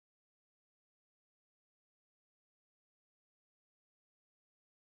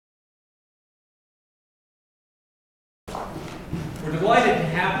We're delighted to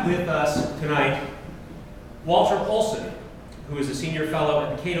have with us tonight Walter Olsen, who is a senior fellow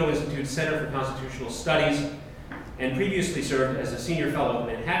at the Cato Institute's Center for Constitutional Studies and previously served as a senior fellow at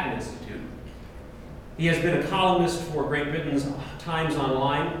the Manhattan Institute. He has been a columnist for Great Britain's Times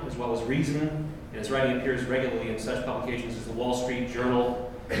Online, as well as Reason, and his writing appears regularly in such publications as the Wall Street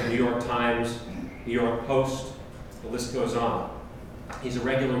Journal, the New York Times, New York Post, the list goes on. He's a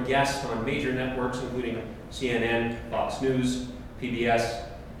regular guest on major networks including CNN, Fox News, PBS,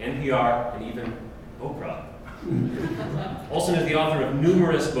 NPR, and even Oprah. Olsen is the author of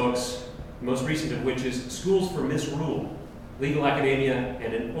numerous books, the most recent of which is Schools for Misrule, Legal Academia,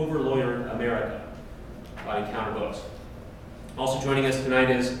 and an Overlawyered America, by Encounter Books. Also joining us tonight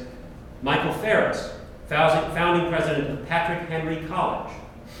is Michael Farris, founding president of Patrick Henry College.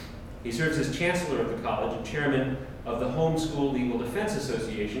 He serves as chancellor of the college and chairman of the Homeschool Legal Defense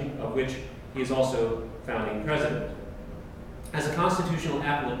Association, of which he is also founding president. As a constitutional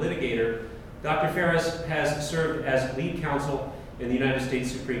appellate litigator, Dr. Farris has served as lead counsel in the United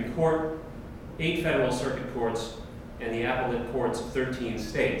States Supreme Court, 8 federal circuit courts, and the appellate courts of 13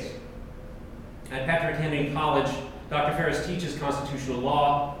 states. At Patrick Henry College, Dr. Farris teaches constitutional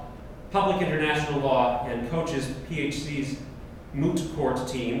law, public international law, and coaches PHC's moot court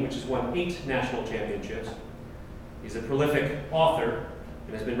team, which has won 8 national championships. He's a prolific author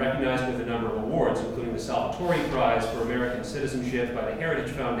and has been recognized with a number of awards, including the Salvatore Prize for American Citizenship by the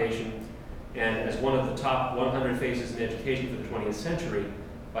Heritage Foundation, and as one of the top 100 faces in education for the 20th century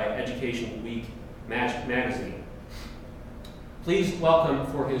by Education Week magazine. Please welcome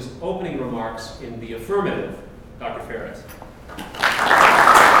for his opening remarks in the affirmative, Dr. Farris.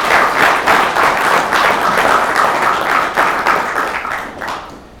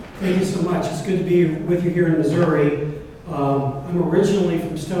 Thank you so much. It's good to be with you here in Missouri. I'm originally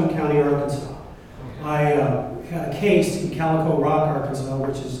from Stone County, Arkansas. I had a case in Calico Rock, Arkansas,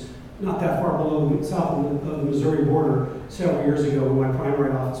 which is not that far below south of the Missouri border, several years ago when my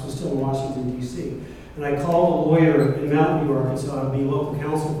primary office was still in Washington, D.C. And I called a lawyer in Mountain View, Arkansas, to be local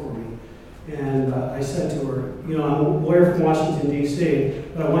counsel for me. And I said to her, you know, I'm a lawyer from Washington, D.C.,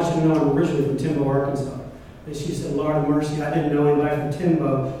 but I want you to know I'm originally from Timbo, Arkansas. And she said, Lord have mercy, I didn't know anybody from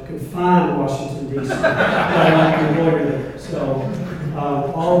Timbo could find Washington, D.C. But I want to be a lawyer there.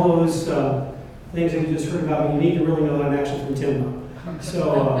 So all those things that you just heard about, you need to really know that I'm actually from Timbo.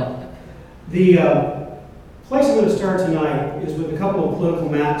 So the place I'm going to start tonight is with a couple of political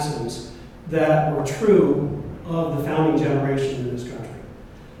maxims that were true of the founding generation in this country.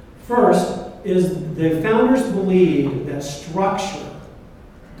 First is the founders believed that structure,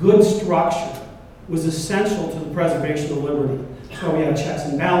 good structure, was essential to the preservation of liberty. So we have checks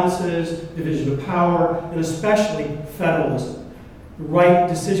and balances, division of power, and especially federalism. The right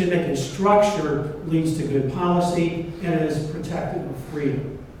decision-making structure leads to good policy and is protective of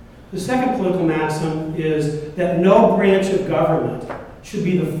freedom. The second political maxim is that no branch of government should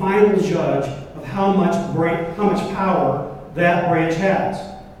be the final judge of how much power that branch has,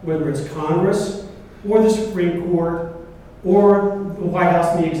 whether it's Congress or the Supreme Court or the White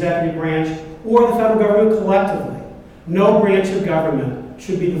House and the executive branch or the federal government collectively. No branch of government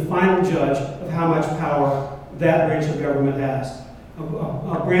should be the final judge of how much power that branch of government has.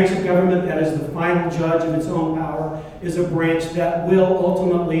 A branch of government that is the final judge of its own power is a branch that will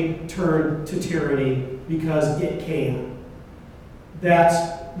ultimately turn to tyranny because it can.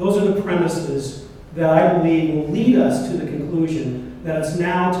 Those are the premises that I believe will lead us to the conclusion that it's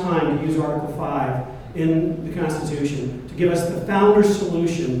now time to use Article 5 in the Constitution to give us the founder's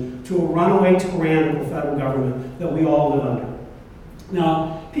solution to a runaway tyrannical federal government that we all live under.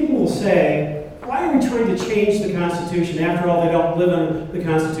 Now, people will say, why are we trying to change the Constitution? After all, they don't live under the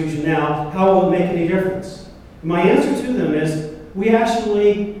Constitution now. How will it make any difference? My answer to them is, we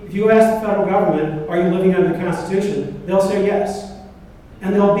actually, if you ask the federal government, are you living under the Constitution? They'll say yes.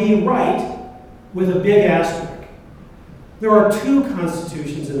 And they'll be right with a big asterisk. There are 2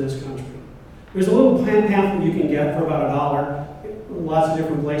 constitutions in this country. There's a little pamphlet you can get for about $1, lots of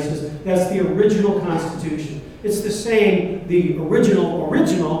different places. That's the original Constitution. It's the same, the original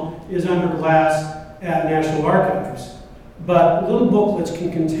is under glass at National Archives. But little booklets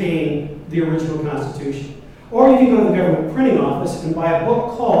can contain the original Constitution. Or you can go to the government printing office and buy a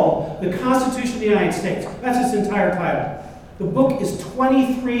book called The Constitution of the United States. That's its entire title. The book is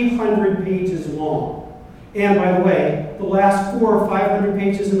 2,300 pages long. And by the way, the last 400 or 500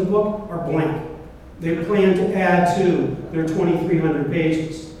 pages in the book are blank. They plan to add to their 2,300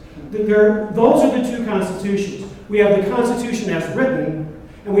 pages. Those are the 2 constitutions. We have the Constitution as written,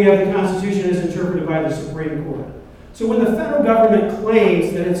 and we have the Constitution as interpreted by the Supreme Court. So when the federal government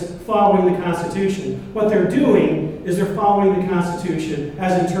claims that it's following the Constitution, what they're doing is they're following the Constitution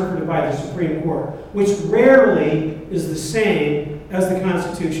as interpreted by the Supreme Court, which rarely is the same as the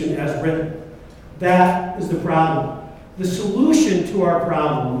Constitution as written. That is the problem. The solution to our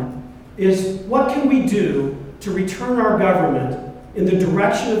problem is what can we do to return our government in the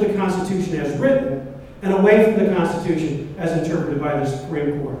direction of the Constitution as written and away from the Constitution as interpreted by the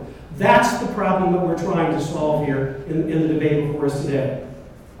Supreme Court. That's the problem that we're trying to solve here in the debate before us today.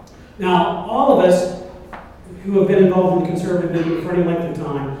 Now, all of us who have been involved in the conservative movement for any length of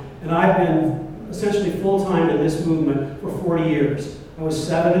time, and I've been essentially full-time in this movement for 40 years. I was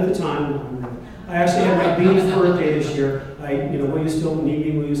 7 at the time. I actually had my Bean's birthday this year. Will you still need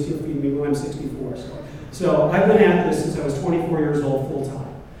me? Will you still feed me? Well, I'm 64. So I've been at this since I was 24 years old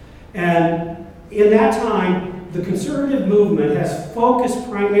full-time. And in that time, the conservative movement has focused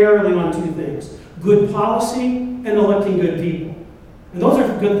primarily on 2 things: good policy and electing good people. And those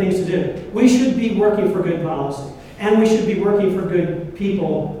are good things to do. We should be working for good policy, and we should be working for good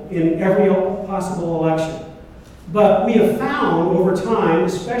people in every possible election. But we have found over time,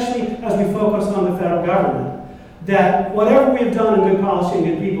 especially as we focus on the federal government, that whatever we have done in good policy and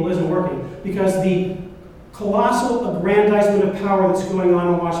good people isn't working, because the colossal aggrandizement of power that's going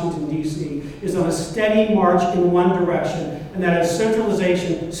on in Washington, D.C. is on a steady march in one direction, and that is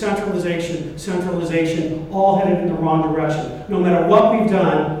centralization, centralization, centralization, all headed in the wrong direction, no matter what we've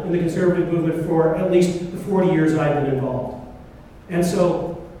done in the conservative movement for at least the 40 years I've been involved. And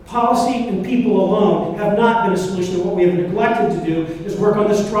so policy and people alone have not been a solution. What we have neglected to do is work on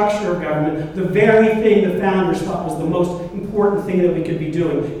the structure of government. The very thing the founders thought was the most important thing that we could be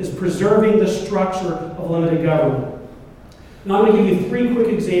doing is preserving the structure of limited government. Now I'm going to give you 3 quick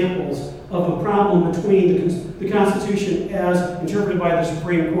examples of the problem between the Constitution as interpreted by the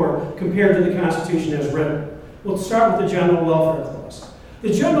Supreme Court compared to the Constitution as written. We'll start with the General Welfare Clause.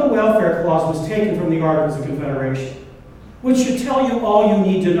 The General Welfare Clause was taken from the Articles of Confederation, which should tell you all you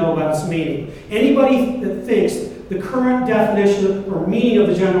need to know about its meaning. Anybody that thinks the current definition or meaning of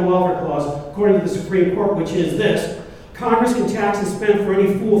the General Welfare Clause, according to the Supreme Court, which is this: Congress can tax and spend for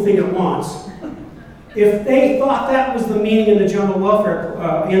any fool thing it wants. If they thought that was the meaning in the General Welfare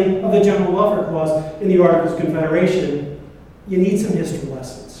of the General Welfare Clause in the Articles of Confederation, you need some history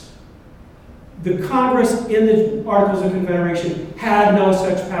lessons. The Congress in the Articles of Confederation had no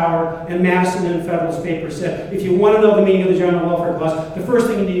such power, and Madison in Federalist Papers said, if you want to know the meaning of the General Welfare Clause, the first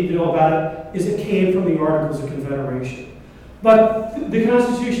thing you need to know about it is it came from the Articles of Confederation. But the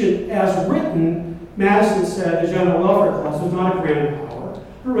Constitution as written, Madison said the General Welfare Clause was not a grant of power,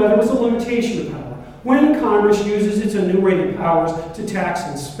 but rather was a limitation of power. When Congress uses its enumerated powers to tax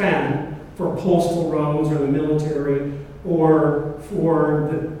and spend for postal roads or the military or for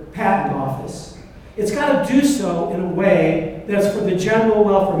the patent office, it's got to do so in a way that's for the general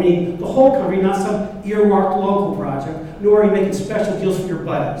welfare, meaning the whole country, not some earmarked local project, nor are you making special deals for your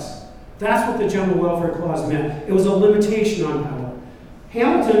buddies. That's what the General Welfare Clause meant. It was a limitation on power.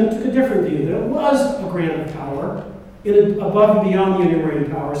 Hamilton took a different view, that it was a grant of power above and beyond the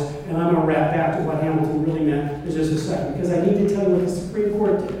enumerated powers, and I'm going to wrap back to what Hamilton really meant in just a second, because I need to tell you what the Supreme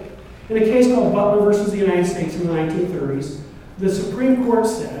Court did. In a case called Butler versus the United States in the 1930s, the Supreme Court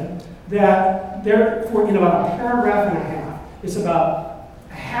said that therefore, in about a paragraph and a half, it's about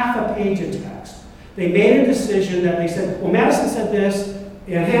a half a page of text, they made a decision that they said, well, Madison said this,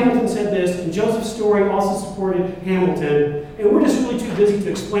 and Hamilton said this, and Joseph Story also supported Hamilton, and we're just really too busy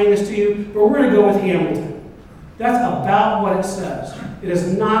to explain this to you, but we're going to go with Hamilton. That's about what it says. It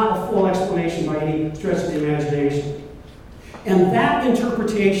is not a full explanation by any stretch of the imagination. And that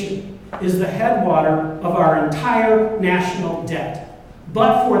interpretation is the headwater of our entire national debt.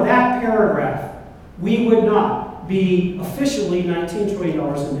 But for that paragraph, we would not be officially $19 trillion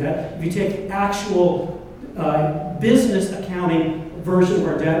in debt. If you take the actual business accounting version of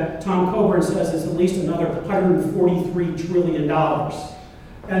our debt, Tom Coburn says it's at least another $143 trillion.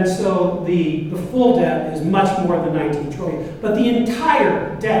 And so the full debt is much more than $19 trillion. But the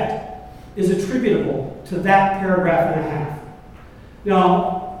entire debt is attributable to that paragraph and a half.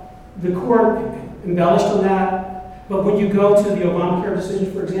 Now, the court embellished on that, but when you go to the Obamacare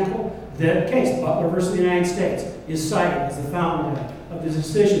decision, for example, that case, Butler versus the United States, is cited as the fountainhead of the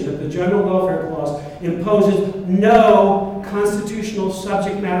decision that the General Welfare Clause imposes no constitutional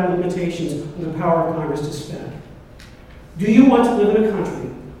subject matter limitations on the power of Congress to spend. Do you want to live in a country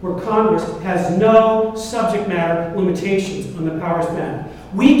where Congress has no subject matter limitations on the power to spend?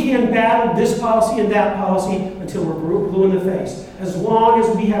 We can battle this policy and that policy until we're blue in the face. As long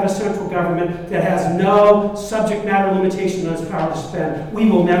as we have a central government that has no subject matter limitation on its power to spend,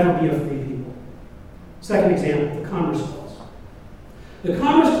 we will never be a free people. Second example, the Commerce Clause. The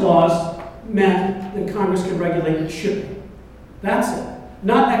Commerce Clause meant that Congress could regulate shipping. That's it.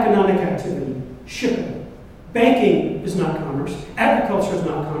 Not economic activity, shipping. Banking is not commerce. Agriculture is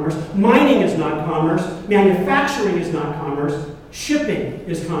not commerce. Mining is not commerce. Manufacturing is not commerce. Shipping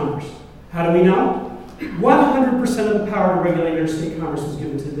is commerce. How do we know? 100% of the power to regulate interstate commerce was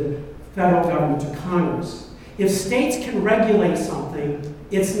given to the federal government, to Congress. If states can regulate something,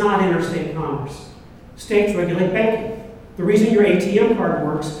 it's not interstate commerce. States regulate banking. The reason your ATM card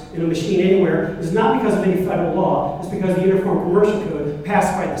works in a machine anywhere is not because of any federal law. It's because the Uniform Commercial Code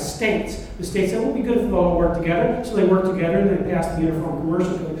passed by the states. The states said, well, it would be good if they all work together. So they work together and they passed the Uniform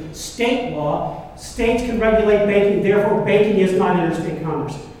Commercial Code. State law, states can regulate banking. Therefore, banking is not interstate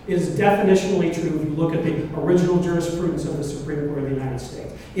commerce. It is definitionally true if you look at the original jurisprudence of the Supreme Court of the United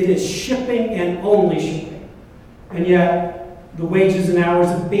States. It is shipping and only shipping. And yet, the wages and hours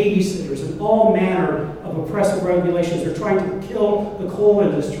of babysitters and all manner of oppressive regulations are trying to kill the coal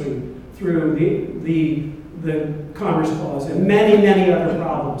industry through the Commerce Clause, and many, many other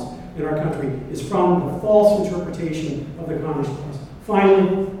problems in our country is from the false interpretation of the Commerce Clause.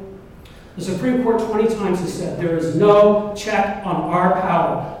 Finally, the Supreme Court 20 times has said there is no check on our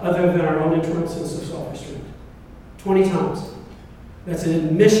power other than our own internal sense of self-restraint. 20 times. That's an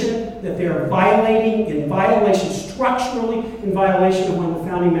admission that they are structurally in violation of one of the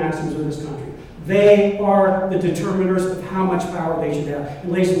founding maxims of this country. They are the determiners of how much power they should have.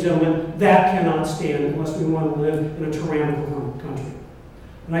 And ladies and gentlemen, that cannot stand unless we want to live in a tyrannical country.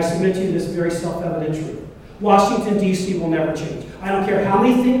 And I submit to you this very self-evident truth. Washington, D.C. will never change. I don't care how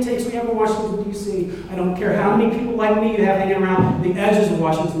many think tanks we have in Washington, D.C. I don't care how many people like me you have hanging around the edges of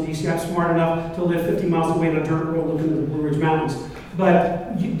Washington, D.C. I'm smart enough to live 50 miles away in a dirt road looking at the Blue Ridge Mountains.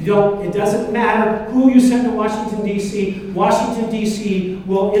 But it doesn't matter who you send to Washington, D.C. Washington, D.C.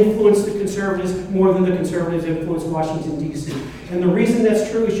 will influence the conservatives more than the conservatives influence Washington, D.C. And the reason that's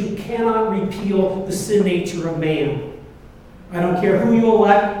true is you cannot repeal the sin nature of man. I don't care who you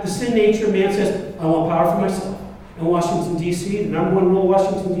elect, the sin nature of man says, I want power for myself. And Washington, D.C., the number one rule of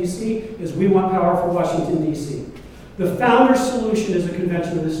Washington, D.C. is we want power for Washington, D.C. The founder's solution is a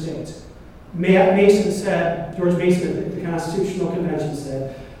convention of the states. Mason said, George Mason at the Constitutional Convention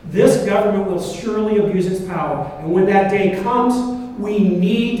said, this government will surely abuse its power. And when that day comes, we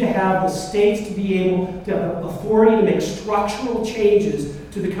need to have the states to be able to have authority to make structural changes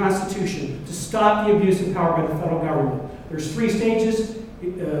to the Constitution to stop the abuse of power by the federal government. There's 3 stages,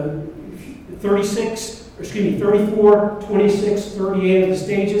 34, 26, 38 of the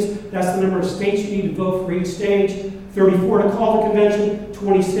stages. That's the number of states you need to vote for each stage. 34 to call the convention,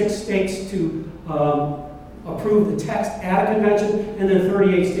 26 states to approve the text at a convention, and then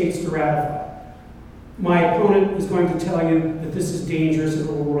 38 states to ratify. My opponent is going to tell you that this is dangerous and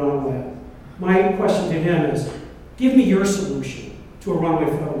it will run away. My question to him is, give me your solution to a runaway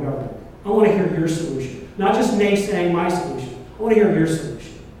federal government. I want to hear your solution. Not just naysaying my solution. I want to hear your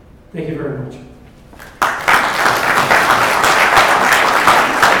solution. Thank you very much.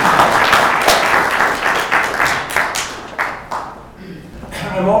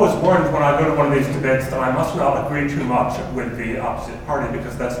 I'm always warned when I go to one of these debates that I must not agree too much with the opposite party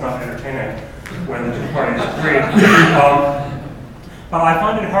because that's not entertaining when the two parties agree. But I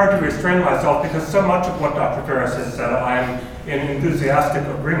find it hard to restrain myself because so much of what Dr. Farris has said I am in enthusiastic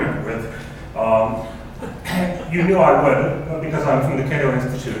agreement with. You knew I would because I'm from the Cato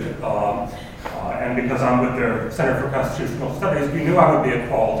Institute and because I'm with their Center for Constitutional Studies. You knew I would be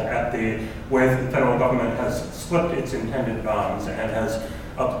appalled at the way that the federal government has slipped its intended bounds and has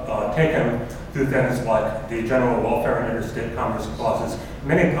taken through things like the general welfare and interstate commerce clauses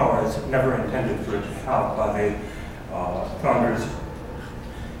many powers never intended for it to have by the founders.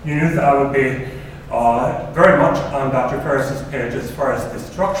 You knew that I would be very much on Dr. Farris's page as far as the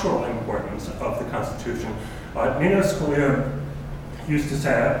structural importance of the Constitution. Nino Scalia used to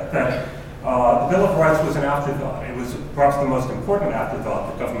say that the Bill of Rights was an afterthought. It was perhaps the most important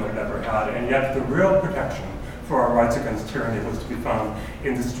afterthought the government had ever had, and yet the real protection for our rights against tyranny was to be found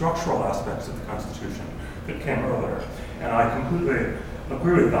in the structural aspects of the Constitution that came earlier. And I completely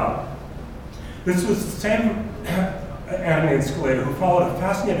agree with that. This was the same Antonin Scalia who followed a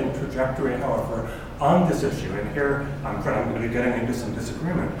fascinating trajectory, however, on this issue, and here I'm going to be getting into some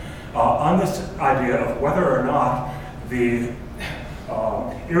disagreement, on this idea of whether or not the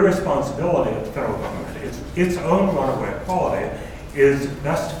irresponsibility of the federal government, its own runaway quality, is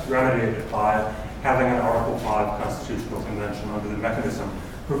best remedied by having an Article 5 Constitutional Convention under the mechanism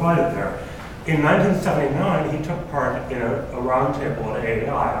provided there. In 1979, he took part in a roundtable at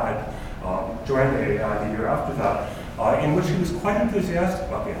AAI. I joined AAI the year after that, in which he was quite enthusiastic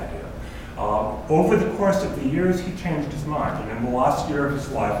about the idea. Over the course of the years, he changed his mind, and in the last year of his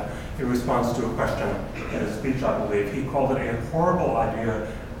life, in response to a question in a speech, I believe, he called it a horrible idea.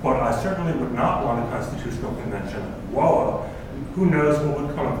 Quote, "I certainly would not want a constitutional convention. Whoa, who knows what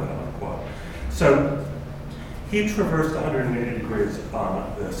would come of it," unquote. So he traversed 180 degrees on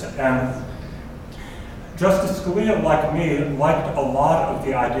this. And Justice Scalia, like me, liked a lot of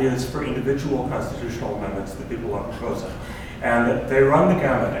the ideas for individual constitutional amendments that people are proposing. And they run the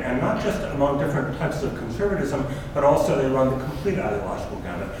gamut, and not just among different types of conservatism, but also they run the complete ideological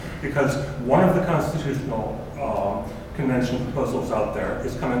gamut. Because one of the constitutional convention proposals out there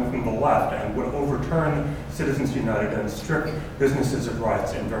is coming from the left and would overturn Citizens United and strip businesses of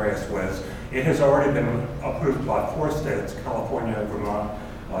rights in various ways. It has already been approved by 4 states, California, Vermont,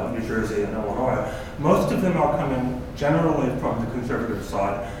 New Jersey, and Illinois. Most of them are coming generally from the conservative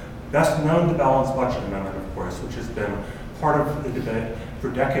side. Best known, the Balanced Budget Amendment, of course, which has been part of the debate for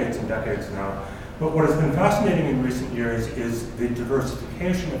decades and decades now. But what has been fascinating in recent years is the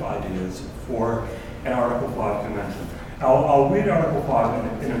diversification of ideas for an Article 5 convention. I'll read Article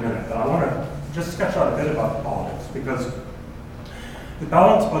 5 in a minute, but I want to just sketch out a bit about the politics, because the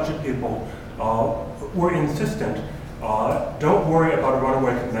balanced budget people were insistent, don't worry about a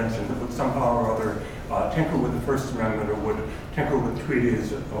runaway convention that would somehow or other tinker with the First Amendment or would tinker with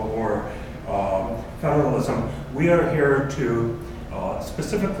treaties or federalism. We are here to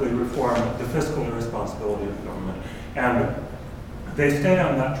specifically reform the fiscal irresponsibility of the government. And they stayed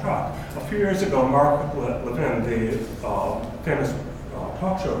on that track. A few years ago, Mark Levin, the famous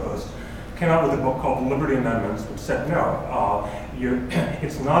talk show host, came out with a book called The Liberty Amendments, which said, no,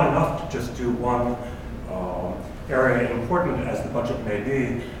 it's not enough to just do one area, important as the budget may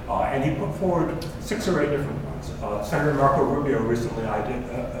be, and he put forward 6 or 8 different ones. Senator Marco Rubio recently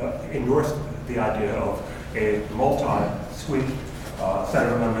endorsed the idea of a multi-suite set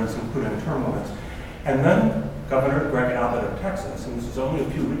of amendments, including term limits. And then Governor Greg Abbott of Texas, and this was only a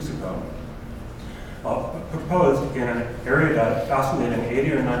few weeks ago, proposed in an erudite, fascinating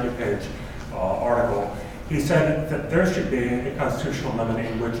 80 or 90-page article. He said that there should be a constitutional amendment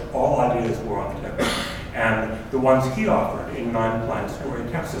in which all ideas were on the table. And the ones he offered in 9 planks were a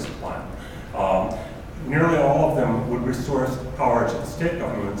Texas plan. Nearly all of them would restore power to the state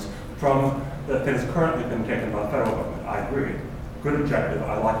governments from that has currently been taken by the federal government. I agree. Good objective.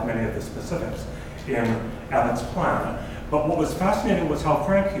 I like many of the specifics in Abbott's plan. But what was fascinating was how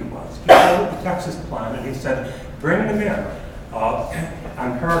frank he was. He called it the Texas plan, and he said, bring them in.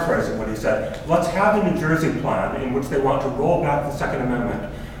 I'm paraphrasing what he said. Let's have a New Jersey plan in which they want to roll back the Second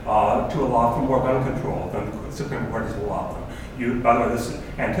Amendment to allow for more gun control than the Supreme Court has allowed them. By the way, this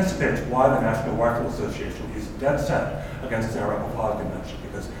anticipates why the National Rifle Association is dead set against an Article 5 convention,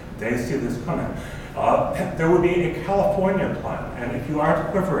 because they see this coming. There would be a California plan, and if you aren't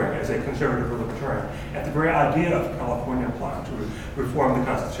quivering as a conservative or libertarian at the very idea of a California plan to reform the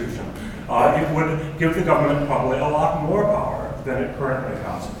Constitution, it would give the government probably a lot more power than it currently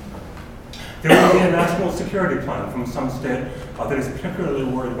has. There would be a national security plan from some state that is particularly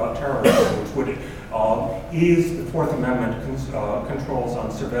worried about terrorism, which would ease the Fourth Amendment controls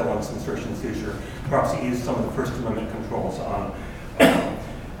on surveillance and search and seizure, perhaps ease some of the First Amendment controls on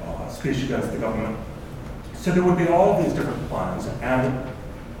speech against the government. So there would be all of these different plans, and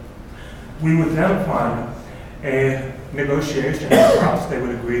we would then find a negotiation. Perhaps they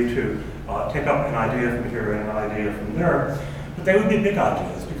would agree to take up an idea from here and an idea from there, but they would be big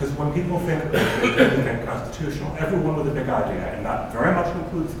ideas, because when people think of they think constitutional, everyone with a big idea, and that very much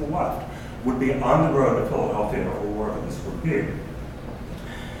includes the left, would be on the road to Philadelphia or wherever this would be.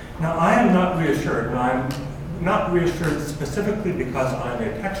 Now, I am not reassured, and I'm not reassured specifically because I'm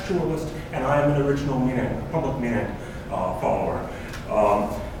a textualist and I am an original meaning, public meaning follower.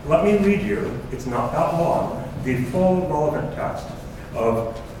 Let me read you, it's not that long, the full relevant text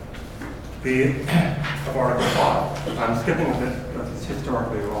of Article 5. I'm skipping a bit because it's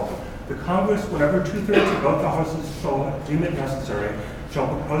historically irrelevant. The Congress, whenever 2/3 of both the houses shall deem it necessary, shall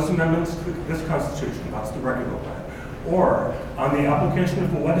propose amendments to this Constitution, that's the regular way, or on the application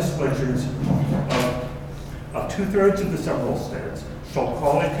of the legislatures of 2/3 of the several states, shall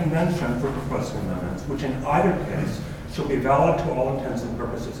call a convention for proposing amendments, which in either case shall be valid to all intents and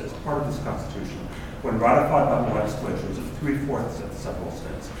purposes as part of this Constitution, when ratified by the legislatures of 3/4 of the several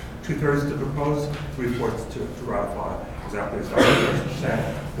states. 2/3 to propose, 3/4 to ratify, exactly as I was saying,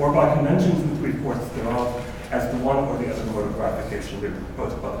 or by conventions in 3/4 thereof, as the one or the other mode of ratification may be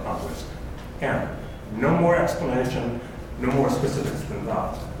proposed by the Congress. And no more explanation, no more specifics than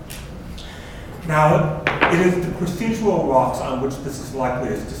that. Now, it is the procedural rocks on which this is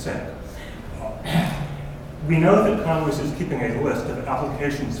likeliest to sink. We know that Congress is keeping a list of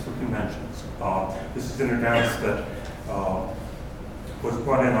applications for conventions. This is an advance that was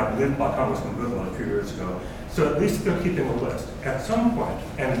brought in, I believe, by Congressman Goodlatte a few years ago. So at least they're keeping a list. At some point,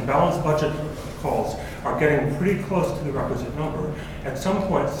 and balanced budget calls are getting pretty close to the requisite number, at some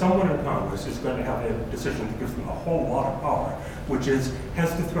point, someone in Congress is going to have a decision that gives them a whole lot of power, which is,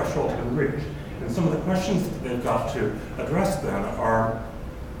 has the threshold been reached? And some of the questions that they've got to address then are,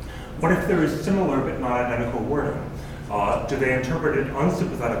 what if there is similar but not identical wording? Do they interpret it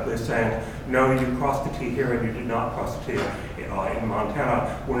unsympathetically, saying, no, you crossed the T here and you did not cross the T in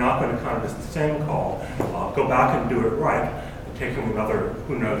Montana, we're not going to count it as the same call, go back and do it right, taking another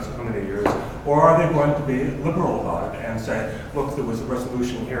who knows how many years, or are they going to be liberal about it and say, look, there was a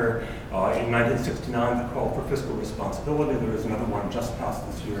resolution here in 1969 that called for fiscal responsibility, there is another one just passed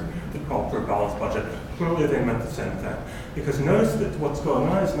this year that called for a balanced budget. Clearly they meant the same thing. Because notice that what's going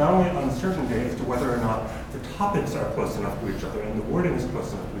on is not only uncertainty as to whether or not the topics are close enough to each other and the wording is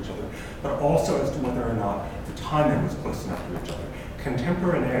close enough to each other, but also as to whether or not the timing is close enough to each other.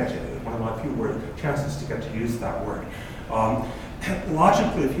 Contemporaneity, one of my few chances to get to use that word.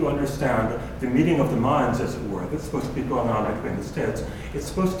 Logically, if you understand the meeting of the minds, as it were, that's supposed to be going on between the states, it's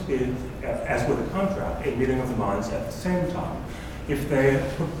supposed to be, as with a contract, a meeting of the minds at the same time. If they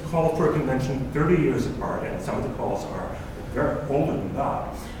call for a convention 30 years apart, and some of the calls are very older than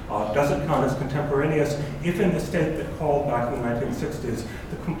that, does it count as contemporaneous if in the state that called back in the 1960s,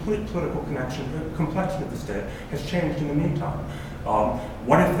 the complete political complexion of the state has changed in the meantime?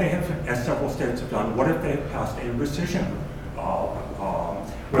 What if they have, as several states have done, what if they have passed a rescission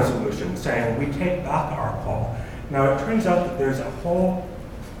resolution saying we take back our call? Now it turns out that there's a whole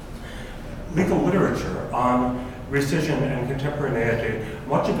legal literature on rescission and contemporaneity,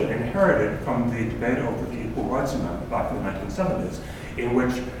 much of it inherited from the debate over the Equal Rights Amendment back in the 1970s, in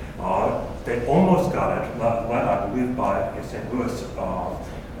which they almost got it, led I believe by a St. Louis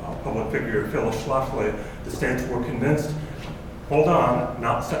public figure, Phyllis Schlafly. The states were convinced, hold on,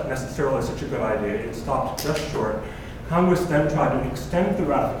 not necessarily such a good idea, it stopped just short. Congress then tried to extend the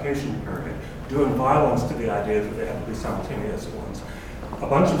ratification period, doing violence to the idea that they had to be simultaneous ones. A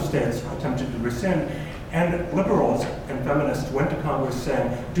bunch of states attempted to rescind, and liberals and feminists went to Congress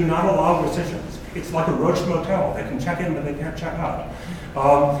saying, do not allow rescissions. It's like a Roach Motel. They can check in, but they can't check out.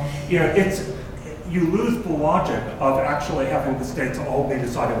 You lose the logic of actually having the states all be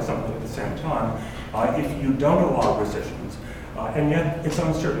deciding something at the same time if you don't allow rescissions. And yet, it's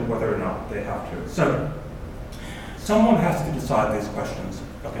uncertain whether or not they have to. So, someone has to decide these questions.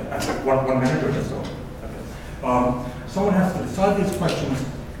 Okay, I think one minute or just so. Okay. Someone has to decide these questions.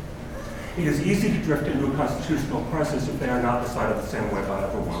 It is easy to drift into a constitutional crisis if they are not decided the same way by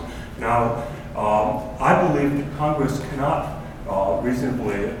everyone. Now, I believe that Congress cannot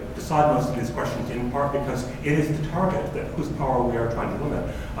reasonably decide most of these questions, in part because it is the target whose power we are trying to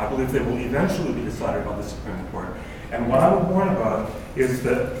limit. I believe they will eventually be decided by the Supreme Court. And what I would warn about is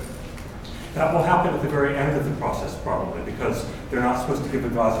that that will happen at the very end of the process, probably, because they're not supposed to give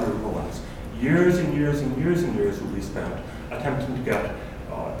advisory rulings. Years and years and years and years will be spent attempting to get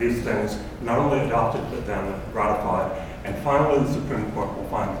these things not only adopted, but then ratified. And finally, the Supreme Court will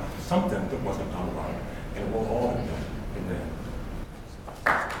find something that wasn't done right, and it will all end in vain.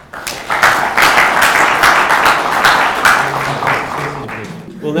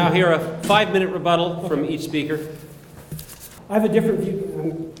 We'll now hear a 5-minute rebuttal from each speaker. I have a different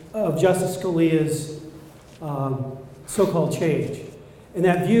view of Justice Scalia's so-called change. And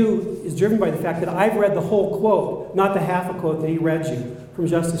that view is driven by the fact that I've read the whole quote, not the half a quote that he read you from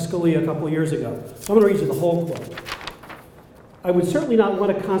Justice Scalia a couple of years ago. So I'm going to read you the whole quote. I would certainly not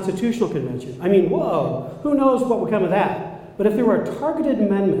want a constitutional convention. I mean, whoa, who knows what would come of that? But if there were a targeted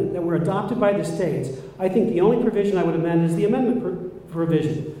amendment that were adopted by the states, I think the only provision I would amend is the amendment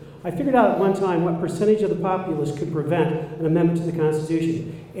provision. I figured out at one time what percentage of the populace could prevent an amendment to the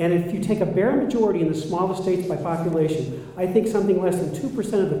Constitution. And if you take a bare majority in the smallest states by population, I think something less than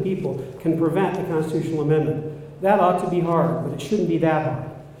 2% of the people can prevent a constitutional amendment. That ought to be hard, but it shouldn't be that hard.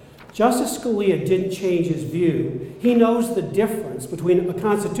 Justice Scalia didn't change his view. He knows the difference between a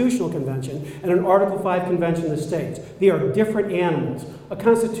constitutional convention and an Article 5 convention of the states. They are different animals. A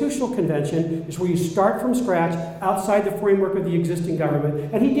constitutional convention is where you start from scratch outside the framework of the existing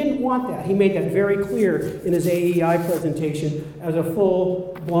government, and he didn't want that. He made that very clear in his AEI presentation as a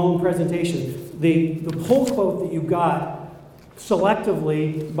full-blown presentation. The whole quote that you got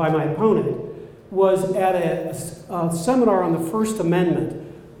selectively by my opponent was at a seminar on the First Amendment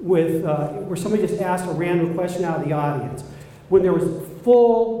where somebody just asked a random question out of the audience. when there was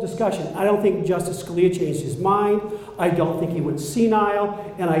full discussion. I don't think Justice Scalia changed his mind. I don't think he went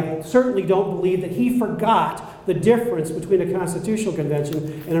senile. And I certainly don't believe that he forgot the difference between a constitutional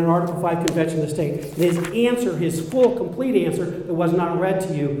convention and an Article 5 convention of the state. And his answer, his full, complete answer that was not read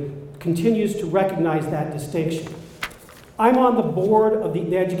to you, continues to recognize that distinction. I'm on the board of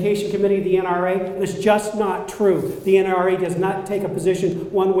the Education Committee of the NRA, and it's just not true. The NRA does not take a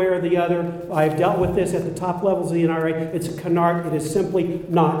position one way or the other. I've dealt with this at the top levels of the NRA. It's a canard. It is simply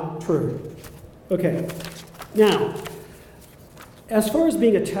not true. Okay. Now, as far as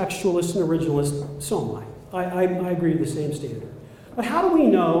being a textualist and originalist, so am I. I agree with the same standard. But how do we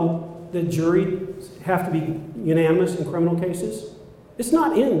know that juries have to be unanimous in criminal cases? It's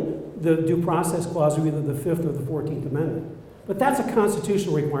not in the due process clause of either the 5th or the 14th Amendment. But that's a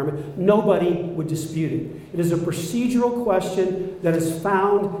constitutional requirement. Nobody would dispute it. It is a procedural question that is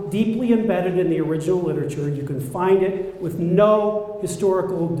found deeply embedded in the original literature. You can find it with no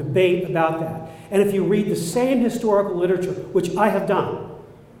historical debate about that. And if you read the same historical literature, which I have done,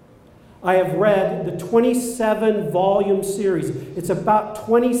 I have read the 27-volume series. It's about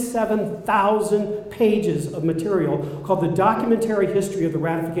 27,000 pages of material called The Documentary History of the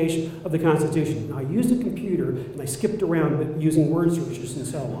Ratification of the Constitution. Now, I used a computer, and I skipped around using word searchers and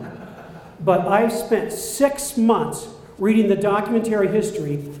so on. But I've spent 6 months reading the documentary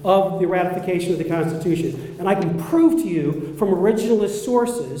history of the ratification of the Constitution. And I can prove to you from originalist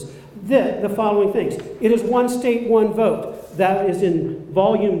sources that the following things. It is one state, one vote. That is in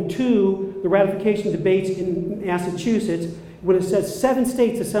Volume 2, the ratification debates in Massachusetts, when it says 7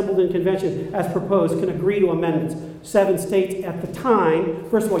 states assembled in convention as proposed can agree to amendments. 7 states at the time,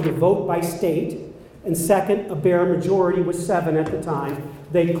 first of all, you vote by state, and second, a bare majority was 7 at the time.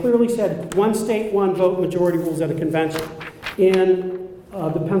 They clearly said one state, one vote, majority rules at a convention. In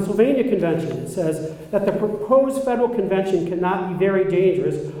the Pennsylvania Convention, it says that the proposed federal convention cannot be very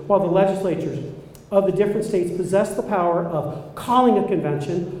dangerous while the legislatures of the different states possess the power of calling a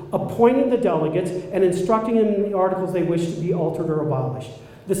convention, appointing the delegates, and instructing them in the articles they wish to be altered or abolished.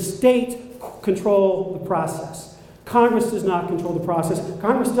 The states control the process. Congress does not control the process.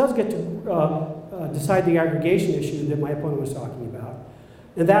 Congress does get to decide the aggregation issue that my opponent was talking about.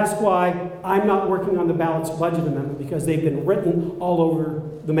 And that's why I'm not working on the balanced budget amendment, because they've been written all over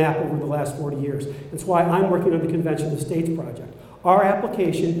the map over the last 40 years. That's why I'm working on the Convention of the States project. Our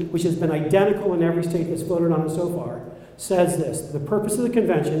application, which has been identical in every state that's voted on it so far, says this: the purpose of the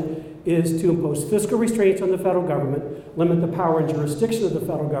convention is to impose fiscal restraints on the federal government, limit the power and jurisdiction of the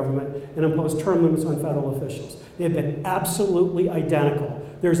federal government, and impose term limits on federal officials. They have been absolutely identical.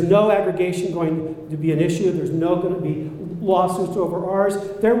 There's no aggregation going to be an issue. There's no going to be lawsuits over ours.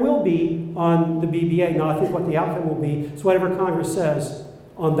 There will be on the BBA. Now, I think what the outcome will be is whatever Congress says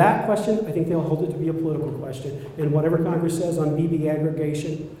on that question. I think they'll hold it to be a political question. And whatever Congress says on BBA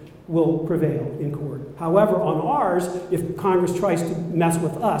aggregation will prevail in court. However, on ours, if Congress tries to mess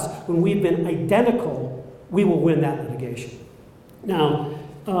with us, when we've been identical, we will win that litigation. Now,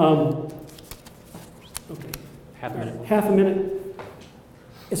 okay. Half a minute.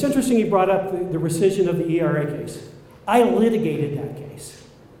 It's interesting you brought up the rescission of the ERA case. I litigated that case.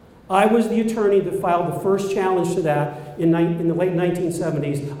 I was the attorney that filed the first challenge to that in the late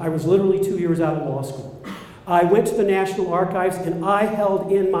 1970s. I was literally 2 years out of law school. I went to the National Archives and I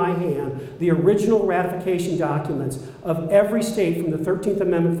held in my hand the original ratification documents of every state from the 13th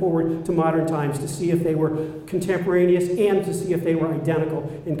Amendment forward to modern times to see if they were contemporaneous and to see if they were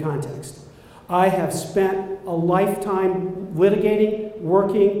identical in context. I have spent a lifetime litigating,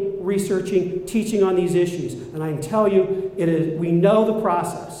 working, researching, teaching on these issues. And I can tell you, we know the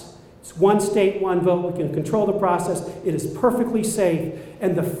process. It's one state, one vote. We can control the process. It is perfectly safe.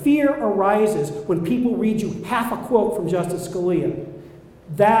 And the fear arises when people read you half a quote from Justice Scalia.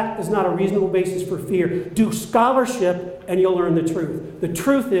 That is not a reasonable basis for fear. Do scholarship and you'll learn the truth. The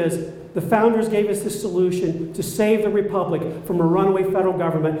truth is, the founders gave us this solution to save the republic from a runaway federal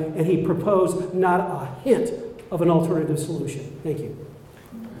government, and he proposed not a hint of an alternative solution. Thank you.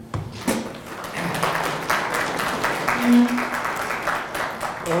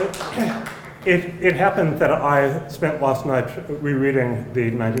 Well, it happened that I spent last night rereading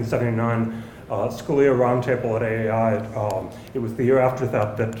the 1979 Scalia Roundtable at AAI. It was the year after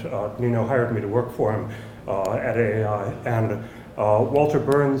that Nino hired me to work for him at AAI, and Walter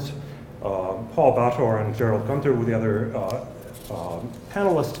Burns, Paul Bator, and Gerald Gunther were the other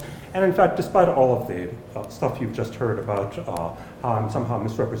panelists. And in fact, despite all of the stuff you've just heard about how I'm somehow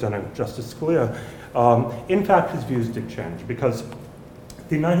misrepresenting Justice Scalia, in fact, his views did change, because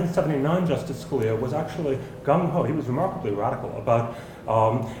the 1979 Justice Scalia was actually gung-ho. He was remarkably radical about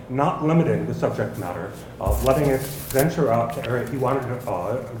not limiting the subject matter, letting it venture out to area. He wanted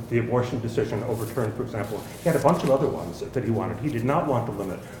the abortion decision overturned, for example. He had a bunch of other ones that he wanted. He did not want to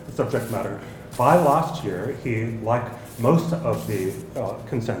limit the subject matter. By last year, he, like most of the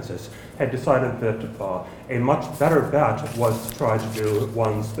consensus, had decided that a much better bet was to try to do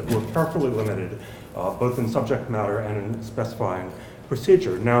ones that were carefully limited, both in subject matter and in specifying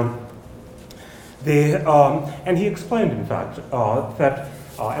procedure. Now, and he explained, in fact, that,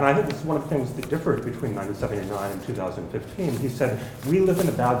 and I think this is one of the things that differed between 1979 and 2015, he said, we live in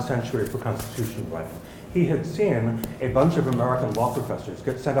a bad century for constitution writing. He had seen a bunch of American law professors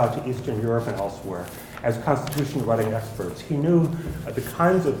get sent out to Eastern Europe and elsewhere as constitution writing experts. He knew the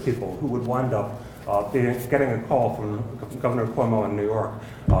kinds of people who would wind up getting a call from Governor Cuomo in New York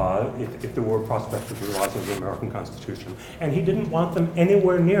if there were prospects of realizing the American Constitution. And he didn't want them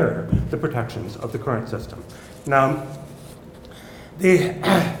anywhere near the protections of the current system. Now,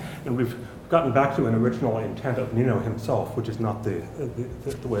 and we've gotten back to an original intent of Nino himself, which is not the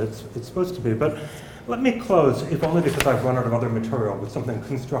way it's supposed to be. But let me close, if only because I've run out of other material, with something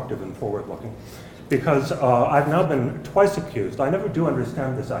constructive and forward-looking. Because I've now been twice accused. I never do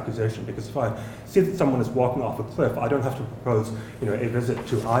understand this accusation, because if I see that someone is walking off a cliff, I don't have to propose, a visit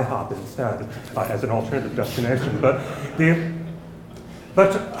to IHOP instead as an alternative destination. But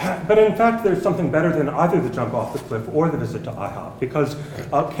in fact, there's something better than either the jump off the cliff or the visit to IHOP, because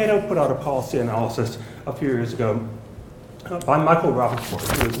Cato put out a policy analysis a few years ago by Michael Rappaport,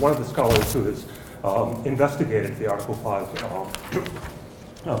 who is one of the scholars who has investigated the Article 5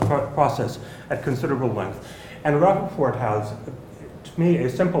 process at considerable length. And Rappaport has, to me, a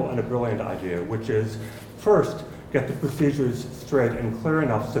simple and a brilliant idea, which is, first, get the procedures straight and clear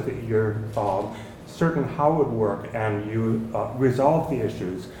enough so that you're certain how it would work and you resolve the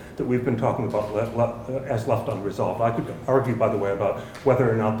issues that we've been talking about as left unresolved. I could argue, by the way, about whether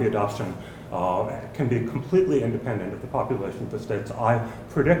or not the adoption can be completely independent of the population of the states. I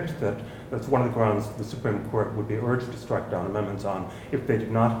predict that that's one of the grounds the Supreme Court would be urged to strike down amendments on if they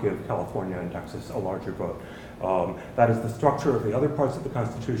did not give California and Texas a larger vote. That is the structure of the other parts of the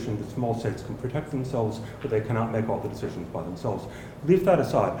Constitution. The small states can protect themselves, but they cannot make all the decisions by themselves. Leave that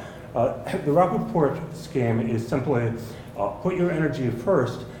aside. The Rappaport scheme is simply put your energy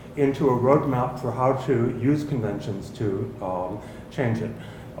first into a roadmap for how to use conventions to change it.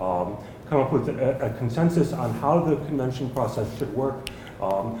 Come up with a consensus on how the convention process should work,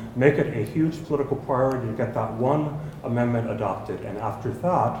 make it a huge political priority to get that one amendment adopted, and after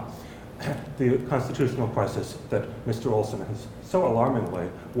that, the constitutional crisis that Mr. Olsen has so alarmingly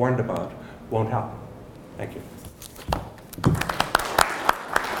warned about won't happen. Thank you.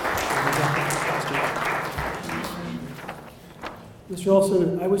 Mr.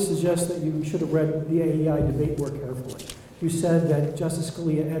 Olsen, I would suggest that you should have read the AEI debate more carefully. You said that Justice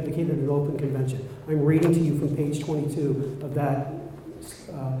Scalia advocated an open convention. I'm reading to you from page 22 of that.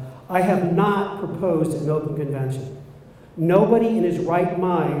 I have not proposed an open convention. Nobody in his right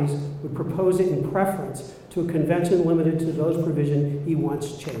mind would propose it in preference to a convention limited to those provisions he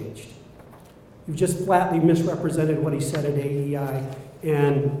wants changed. You've just flatly misrepresented what he said at AEI,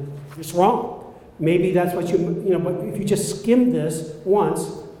 and it's wrong. Maybe that's what but if you just skimmed this once,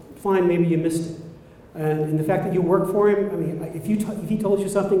 fine, maybe you missed it. And the fact that you work for him, I mean, if he told you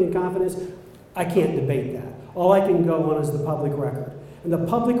something in confidence, I can't debate that. All I can go on is the public record. And the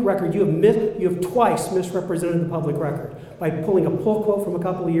public record, you have twice misrepresented the public record by pulling a pull quote from a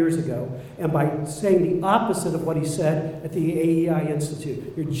couple of years ago and by saying the opposite of what he said at the AEI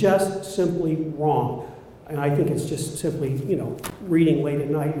Institute. You're just simply wrong. And I think it's just simply, reading late at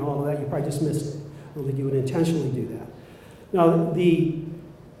night and all of that, you probably just missed it. I don't think you would intentionally do that. Now,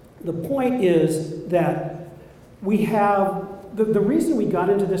 the point is that we have, the reason we got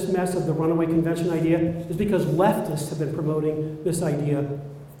into this mess of the runaway convention idea is because leftists have been promoting this idea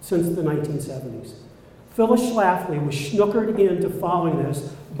since the 1970s. Phyllis Schlafly was snookered into following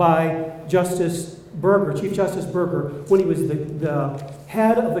this by Justice Berger, Chief Justice Berger, when he was the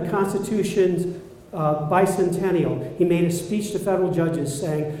head of the Constitution's bicentennial. He made a speech to federal judges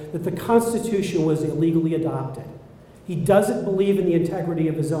saying that the Constitution was illegally adopted. He doesn't believe in the integrity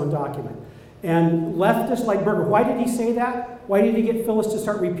of his own document. And leftists like Berger, why did he say that? Why did he get Phyllis to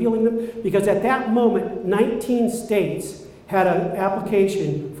start repealing them? Because at that moment, 19 states had an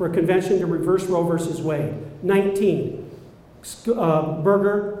application for a convention to reverse Roe versus Wade. 19.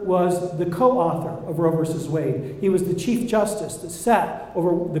 Berger was the co-author of Roe versus Wade. He was the Chief Justice that sat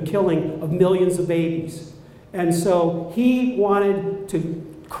over the killing of millions of babies. And so he wanted to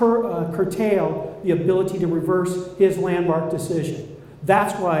curtail the ability to reverse his landmark decision.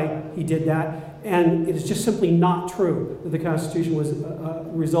 That's why he did that. And it is just simply not true that the Constitution was a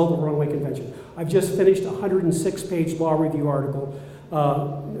result of a runaway convention. I've just finished a 106-page law review article.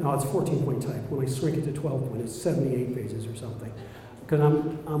 No, it's 14-point type. When I shrink it to 12-point, it's 78 pages or something. Because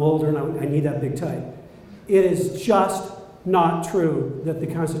I'm older and I need that big type. It is just not true that the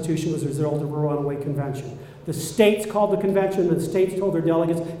Constitution was a result of a runaway convention. The states called the convention, and the states told their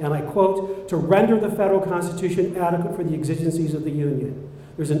delegates, and I quote, to render the federal Constitution adequate for the exigencies of the Union.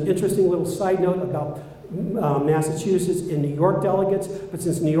 There's an interesting little side note about Massachusetts and New York delegates, but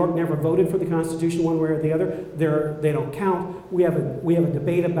since New York never voted for the Constitution one way or the other, they don't count. We have a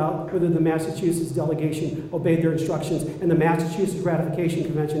debate about whether the Massachusetts delegation obeyed their instructions, and the Massachusetts Ratification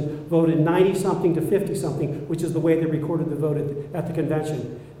Convention voted 90-something to 50-something, which is the way they recorded the vote at the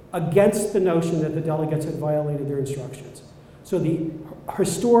convention, against the notion that the delegates had violated their instructions. So the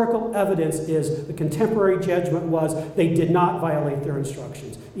historical evidence is the contemporary judgment was they did not violate their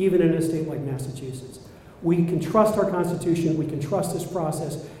instructions, even in a state like Massachusetts. We can trust our Constitution, we can trust this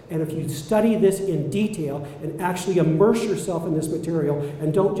process, and if you study this in detail and actually immerse yourself in this material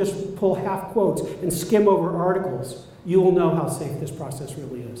and don't just pull half quotes and skim over articles, you will know how safe this process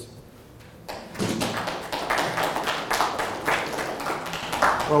really is.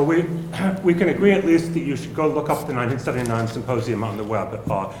 Well, we can agree at least that you should go look up the 1979 symposium on the web.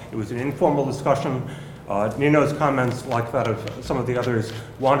 It was an informal discussion. Nino's comments, like that of some of the others,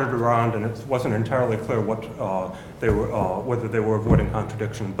 wandered around, and it wasn't entirely clear what whether they were avoiding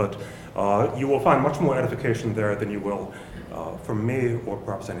contradiction. But you will find much more edification there than you will from me or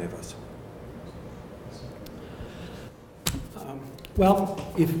perhaps any of us.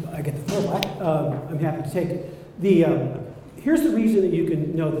 Well, if I get the floor back, I'm happy to take it. Here's the reason that you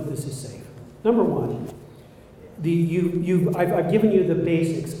can know that this is safe. Number one, I've given you the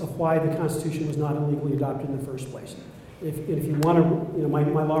basics of why the Constitution was not illegally adopted in the first place. If you want to, my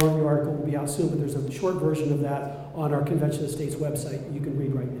law review article will be out soon, but there's a short version of that on our Convention of States website you can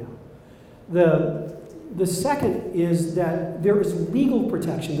read right now. The second is that there is legal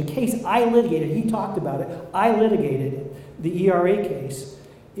protection. The case I litigated, he talked about it, I litigated the ERA case.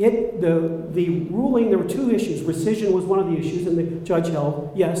 The ruling, there were two issues. Rescission was one of the issues, and the judge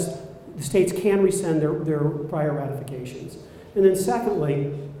held, yes, the states can rescind their prior ratifications. And then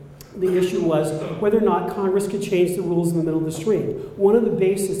secondly, the issue was whether or not Congress could change the rules in the middle of the stream. One of the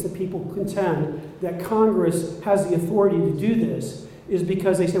bases that people contend that Congress has the authority to do this is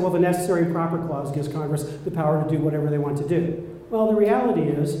because they say, well, the necessary and proper clause gives Congress the power to do whatever they want to do. Well, the reality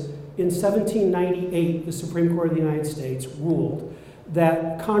is, in 1798, the Supreme Court of the United States ruled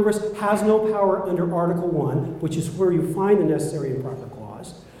that Congress has no power under Article 1, which is where you find the necessary and proper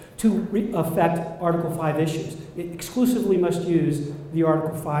clause, to affect Article 5 issues. It exclusively must use the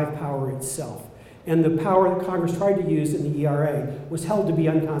Article 5 power itself. And the power that Congress tried to use in the ERA was held to be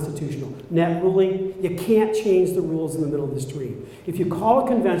unconstitutional. Net ruling, you can't change the rules in the middle of the stream. If you call a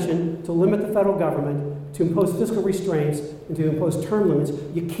convention to limit the federal government, to impose fiscal restraints, and to impose term limits,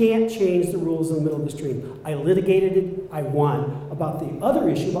 you can't change the rules in the middle of the stream. I litigated it, I won. About the other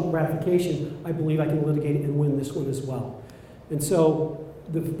issue, about ratification, I believe I can litigate it and win this one as well. And so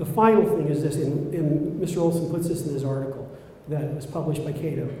the final thing is this, and Mr. Olsen puts this in his article that was published by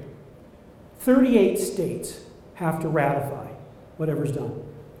Cato. 38 states have to ratify whatever's done.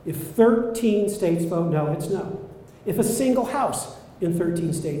 If 13 states vote no, it's no. If a single house in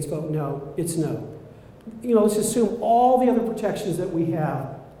 13 states vote no, it's no. Let's assume all the other protections that we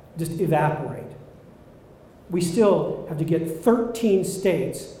have just evaporate. We still have to get 13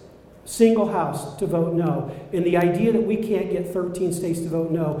 states, single house, to vote no. And the idea that we can't get 13 states to vote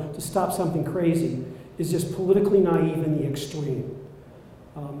no to stop something crazy is just politically naive in the extreme.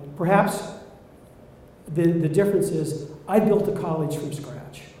 Perhaps the difference is I built a college from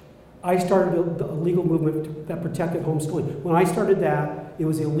scratch. I started a legal movement that protected homeschooling. When I started that, it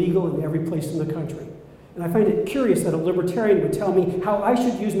was illegal in every place in the country. And I find it curious that a libertarian would tell me how I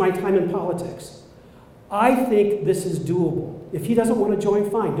should use my time in politics. I think this is doable. If he doesn't want to join,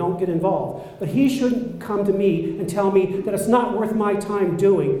 fine, don't get involved. But he shouldn't come to me and tell me that it's not worth my time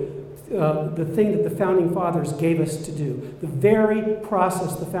doing the thing that the Founding Fathers gave us to do. The very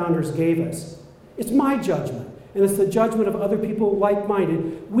process the Founders gave us. It's my judgment. And it's the judgment of other people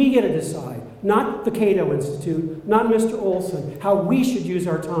like-minded. We get to decide, not the Cato Institute, not Mr. Olsen, how we should use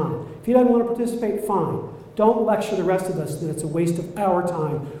our time. If he doesn't want to participate, fine. Don't lecture the rest of us that it's a waste of our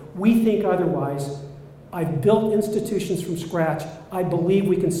time. We think otherwise. I've built institutions from scratch. I believe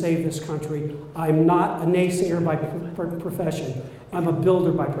we can save this country. I'm not a naysayer by profession. I'm a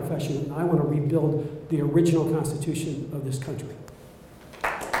builder by profession. And I want to rebuild the original Constitution of this country.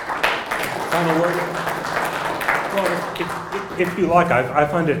 Final word. Well, if you like, I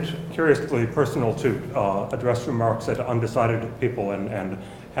find it curiously personal to address remarks at undecided people and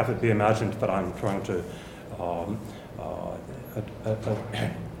have it be imagined that I'm trying to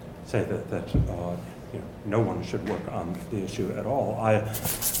say that no one should work on the issue at all.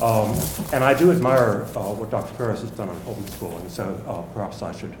 And I do admire what Dr. Farris has done on homeschooling, so perhaps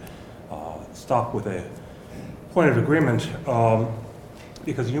I should stop with a point of agreement,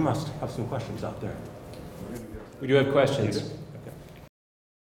 because you must have some questions out there. We do have questions. Okay.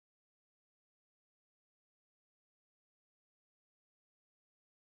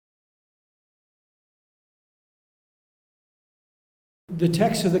 The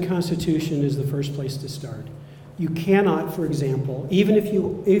text of the Constitution is the first place to start. You cannot, for example, even if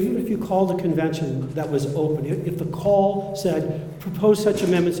you called a convention that was open, if the call said, propose such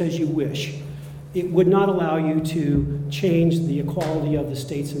amendments as you wish, it would not allow you to change the equality of the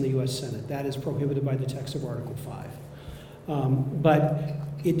states in the U.S. Senate. That is prohibited by the text of Article 5. But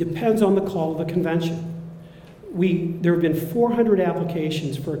it depends on the call of the convention. There have been 400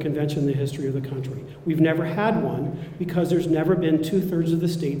 applications for a convention in the history of the country. We've never had one because there's never been 2/3 of the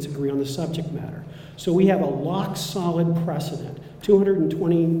states agree on the subject matter. So we have a lock-solid precedent,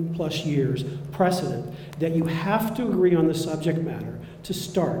 220 plus years precedent, that you have to agree on the subject matter to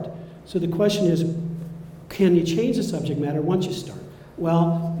start. So the question is, can you change the subject matter once you start?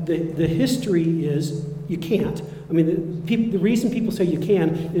 Well, the history is you can't. I mean, the reason people say you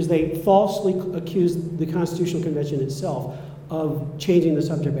can is they falsely accuse the Constitutional Convention itself of changing the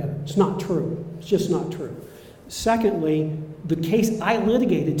subject matter. It's not true. It's just not true. Secondly, the case I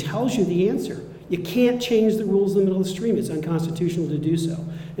litigated tells you the answer. You can't change the rules in the middle of the stream. It's unconstitutional to do so.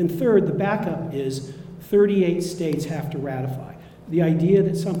 And third, the backup is 38 states have to ratify. The idea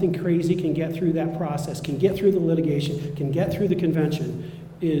that something crazy can get through that process, can get through the litigation, can get through the convention,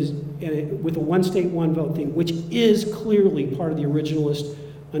 is with a one state, one vote thing, which is clearly part of the originalist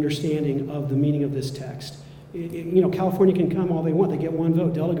understanding of the meaning of this text. California can come all they want. They get one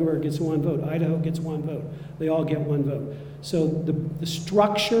vote. Delaware gets one vote. Idaho gets one vote. They all get one vote. So the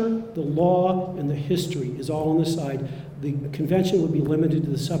structure, the law, and the history is all on the side. The convention would be limited to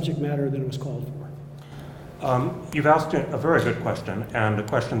the subject matter that it was called for. You've asked a very good question, and a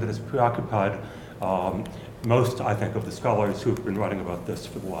question that has preoccupied most, I think, of the scholars who've been writing about this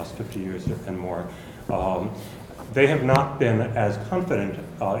for the last 50 years and more. They have not been as confident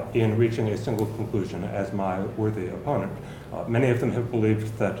in reaching a single conclusion as my worthy opponent. Many of them have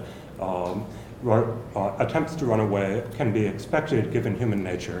believed that attempts to run away can be expected given human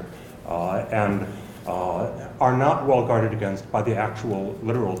nature and are not well guarded against by the actual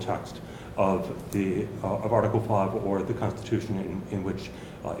literal text of Article 5 or the Constitution in which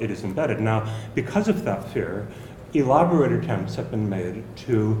it is embedded. Now, because of that fear, elaborate attempts have been made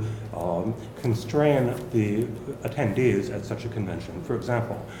to constrain the attendees at such a convention. For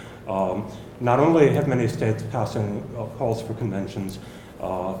example, not only have many states passing calls for conventions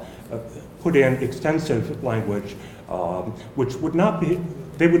put in extensive language which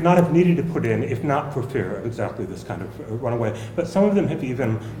they would not have needed to put in if not for fear of exactly this kind of runaway. But some of them have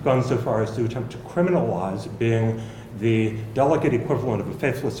even gone so far as to attempt to criminalize being the delegate equivalent of a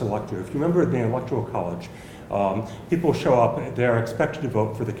faithless elector. If you remember in the Electoral College, people show up, they're expected to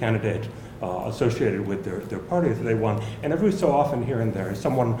vote for the candidate associated with their party that they won, and every so often here and there,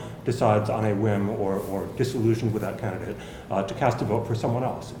 someone decides on a whim or disillusioned with that candidate to cast a vote for someone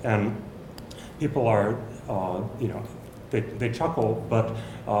else. And people are, they chuckle, but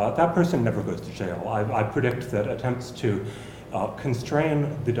that person never goes to jail. I predict that attempts to constrain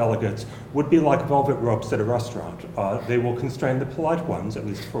the delegates would be like velvet ropes at a restaurant. They will constrain the polite ones, at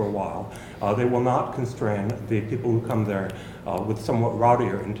least for a while. They will not constrain the people who come there with somewhat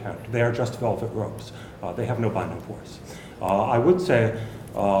rowdier intent. They are just velvet ropes. They have no binding force. I would say,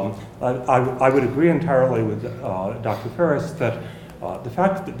 I would agree entirely with Dr. Farris that the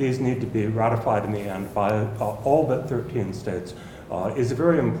fact that these need to be ratified in the end by all but 13 states is a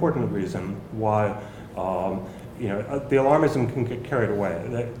very important reason why the alarmism can get carried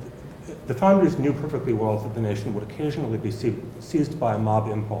away. The founders knew perfectly well that the nation would occasionally be seized by a mob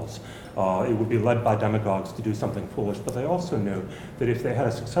impulse. It would be led by demagogues to do something foolish, but they also knew that if they had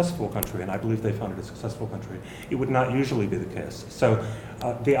a successful country, and I believe they founded a successful country, it would not usually be the case. So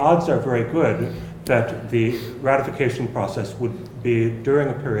the odds are very good that the ratification process would be during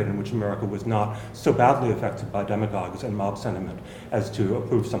a period in which America was not so badly affected by demagogues and mob sentiment as to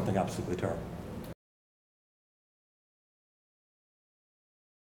approve something absolutely terrible.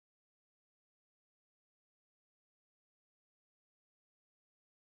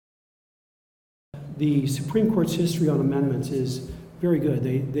 The Supreme Court's history on amendments is very good.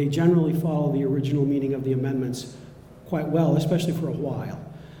 They generally follow the original meaning of the amendments quite well, especially for a while.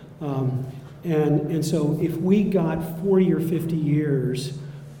 And so if we got 40 or 50 years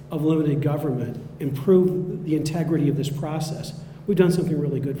of limited government, improve the integrity of this process, we've done something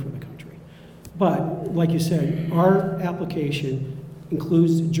really good for the country. But like you said, our application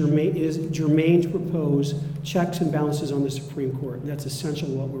includes germane to propose checks and balances on the Supreme Court. That's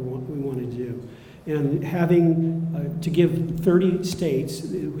essentially what we want to do. And having to give 30 states,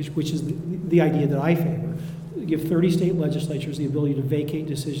 which is the idea that I favor, give 30 state legislatures the ability to vacate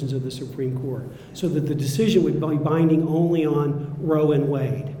decisions of the Supreme Court, so that the decision would be binding only on Roe and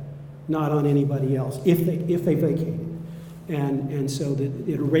Wade, not on anybody else, if they vacate it. And so that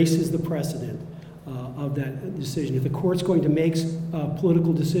it erases the precedent of that decision. If the court's going to make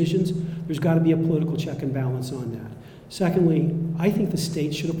political decisions, there's got to be a political check and balance on that. Secondly, I think the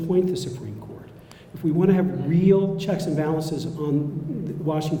states should appoint the Supreme Court. If we want to have real checks and balances on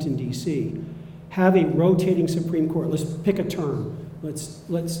Washington, D.C., have a rotating Supreme Court. Let's pick a term.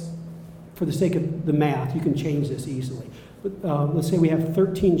 Let's, for the sake of the math, you can change this easily. But let's say we have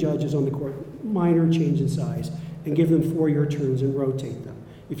 13 judges on the court, minor change in size, and give them 4-year terms and rotate them.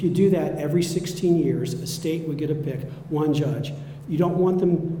 If you do that every 16 years, a state would get to pick one judge. You don't want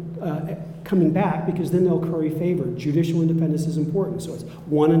them coming back, because then they'll curry favor. Judicial independence is important, so it's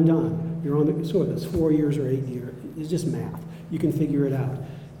one and done. You're on the, so it's 4 years or 8 years. It's just math. You can figure it out.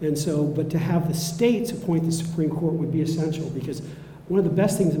 And so, but to have the states appoint the Supreme Court would be essential, because one of the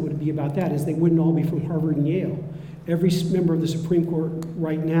best things that would be about that is they wouldn't all be from Harvard and Yale. Every member of the Supreme Court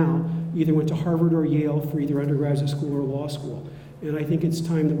right now either went to Harvard or Yale for either undergraduate school or law school. And I think it's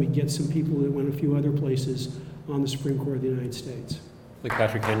time that we get some people that went a few other places on the Supreme Court of the United States. Like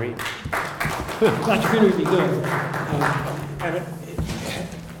Patrick Henry? Patrick Henry would be good. And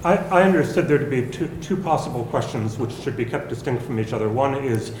I understood there to be two possible questions which should be kept distinct from each other. One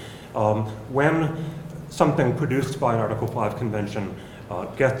is when something produced by an Article 5 convention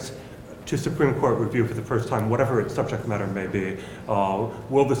gets to Supreme Court review for the first time, whatever its subject matter may be,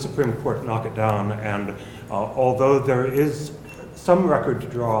 will the Supreme Court knock it down? And although there is some record to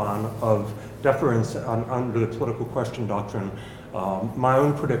draw on of deference under the political question doctrine, my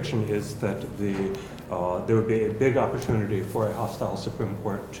own prediction is that there would be a big opportunity for a hostile Supreme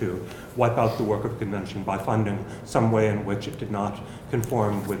Court to wipe out the work of the convention by finding some way in which it did not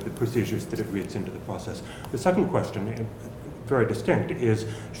conform with the procedures that it reads into the process. The second question, very distinct, is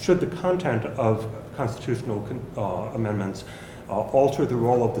should the content of constitutional amendments alter the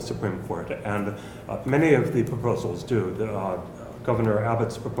role of the Supreme Court? And many of the proposals do. Governor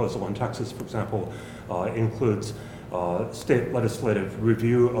Abbott's proposal in Texas, for example, includes state legislative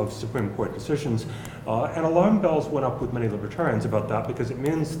review of Supreme Court decisions. And alarm bells went up with many libertarians about that, because it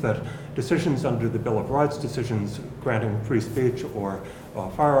means that decisions under the Bill of Rights, decisions granting free speech or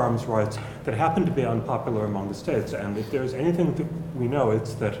firearms rights, that happen to be unpopular among the states. And if there's anything that we know,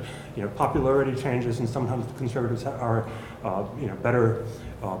 it's that popularity changes, and sometimes the conservatives are better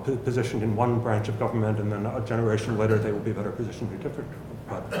positioned in one branch of government, and then a generation later they will be better positioned in a different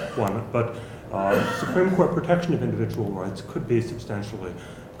one. But Supreme Court protection of individual rights could be substantially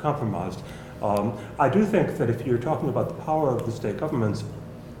compromised. I do think that if you're talking about the power of the state governments,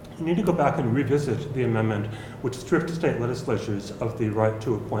 you need to go back and revisit the amendment which stripped state legislatures of the right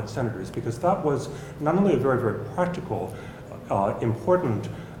to appoint senators, because that was not only a very, very practical, important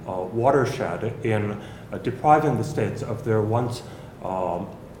watershed in depriving the states of their once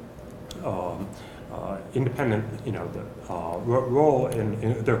independent, role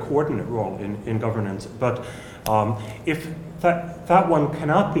in their coordinate role in governance. But if that one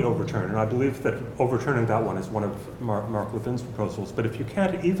cannot be overturned, and I believe that overturning that one is one of Mark Levin's proposals, but if you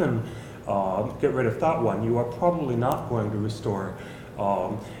can't even get rid of that one, you are probably not going to restore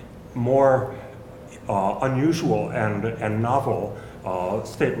more unusual and novel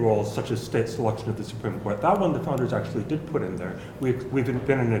state roles, such as state selection of the Supreme Court. That one the founders actually did put in there. We've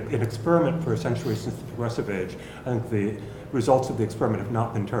been in an experiment for a century since the Progressive Age. I think the results of the experiment have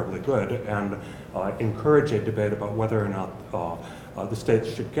not been terribly good, and encourage a debate about whether or not the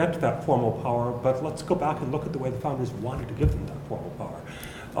states should get that formal power. But let's go back and look at the way the founders wanted to give them that formal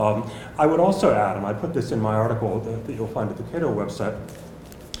power. I would also add, and I put this in my article that you'll find at the Cato website,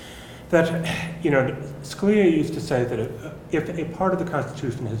 that, Scalia used to say that if a part of the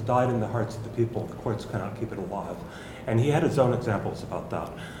Constitution has died in the hearts of the people, the courts cannot keep it alive. And he had his own examples about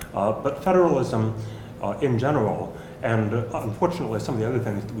that. But federalism in general, and unfortunately some of the other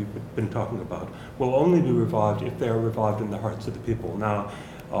things that we've been talking about, will only be revived if they are revived in the hearts of the people. Now,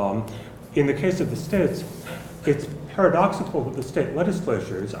 in the case of the states, it's paradoxical that the state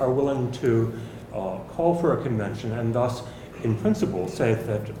legislatures are willing to call for a convention and thus in principle, say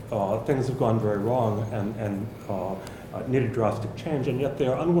that things have gone very wrong and need a drastic change, and yet they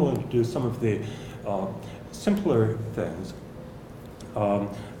are unwilling to do some of the simpler things,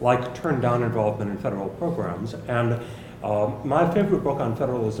 like turn down involvement in federal programs. And my favorite book on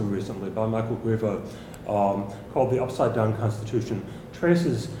federalism recently, by Michael Greva, called The Upside Down Constitution,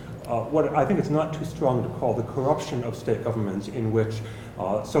 traces what I think it's not too strong to call the corruption of state governments, in which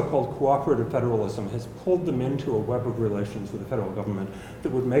so-called cooperative federalism has pulled them into a web of relations with the federal government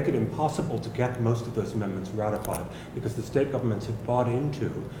that would make it impossible to get most of those amendments ratified, because the state governments have bought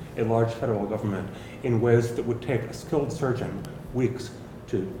into a large federal government in ways that would take a skilled surgeon weeks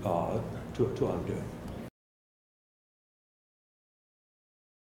to undo.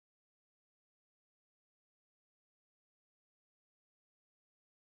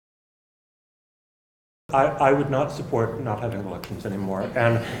 I would not support not having elections anymore.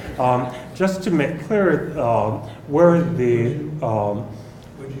 And just to make clear where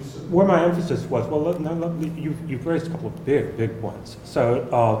my emphasis was, well, you've raised a couple of big points.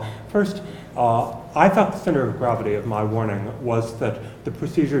 So first, I thought the center of gravity of my warning was that the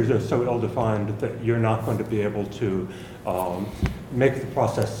procedures are so ill-defined that you're not going to be able to make the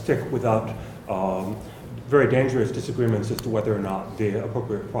process stick without very dangerous disagreements as to whether or not the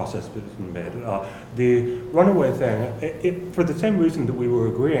appropriate process has been made. The runaway thing, for the same reason that we were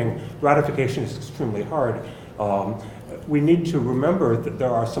agreeing, ratification is extremely hard. We need to remember that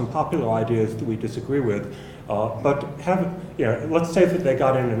there are some popular ideas that we disagree with, but let's say that they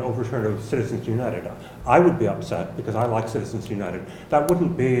got in an overturn of Citizens United. I would be upset because I like Citizens United. That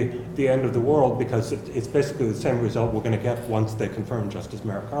wouldn't be the end of the world, because it's basically the same result we're going to get once they confirm Justice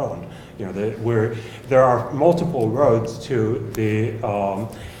Merrick Garland. There are multiple roads to the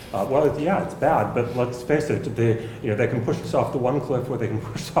well, yeah, it's bad, but let's face it, they can push us off the one cliff or they can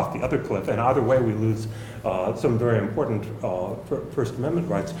push us off the other cliff, and either way we lose some very important First Amendment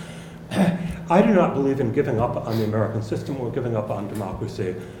rights. I do not believe in giving up on the American system or giving up on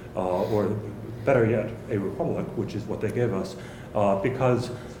democracy, or better yet, a republic, which is what they gave us, because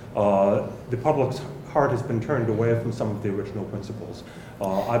the public's heart has been turned away from some of the original principles.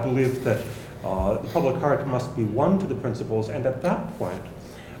 I believe that the public heart must be won to the principles, and at that point,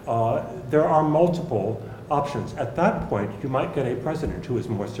 there are multiple options. At that point, you might get a president who is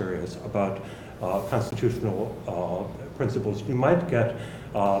more serious about constitutional principles. You might get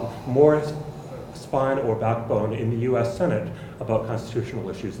more spine or backbone in the US Senate about constitutional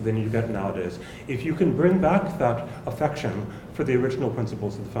issues than you get nowadays. If you can bring back that affection for the original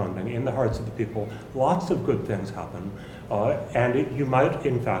principles of the founding in the hearts of the people, lots of good things happen, and you might,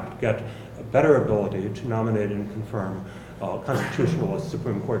 in fact, get a better ability to nominate and confirm constitutionalist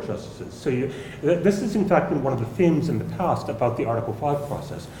Supreme Court justices. So this has in fact been one of the themes in the past about the Article 5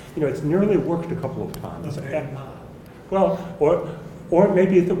 process. It's nearly worked a couple of times. Well, or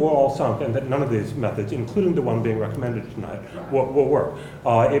maybe that we're all sunk and that none of these methods, including the one being recommended tonight, will work.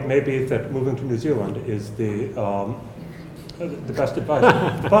 It may be that moving to New Zealand is the best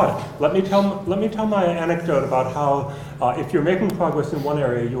advice. But let me tell my anecdote about how if you're making progress in one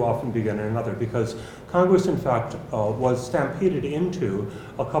area, you often begin in another, because Congress, in fact, was stampeded into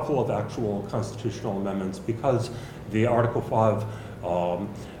a couple of actual constitutional amendments because the Article 5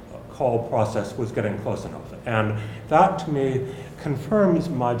 call process was getting close enough. And that, to me, confirms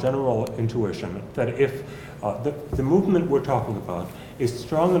my general intuition that if the movement we're talking about is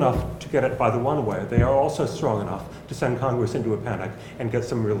strong enough to get it by the one way, they are also strong enough to send Congress into a panic and get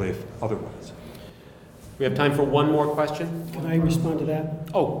some relief otherwise. We have time for one more question. Can I respond to that?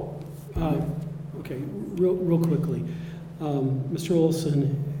 Oh. Okay, real quickly. Mr.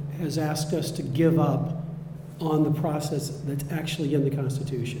 Olsen has asked us to give up on the process that's actually in the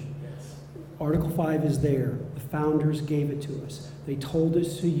Constitution. Article 5 is there. The founders gave it to us. They told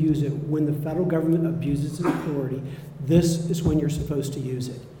us to use it. When the federal government abuses its authority, this is when you're supposed to use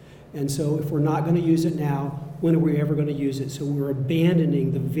it. And so if we're not going to use it now, when are we ever going to use it? So we're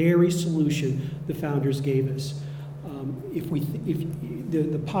abandoning the very solution the founders gave us. If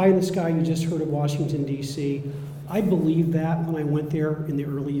the pie in the sky you just heard of Washington, D.C., I believe that when I went there in the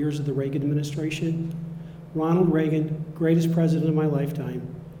early years of the Reagan administration. Ronald Reagan, greatest president of my lifetime,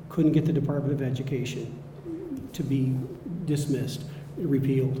 couldn't get the Department of Education to be dismissed,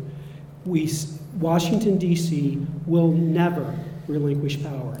 repealed. Washington, D.C. will never relinquish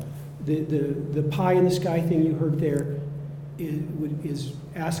power. The pie in the sky thing you heard there is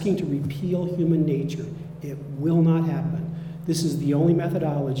asking to repeal human nature. It will not happen. This is the only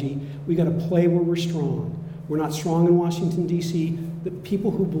methodology. We got to play where we're strong. We're not strong in Washington, D.C. The people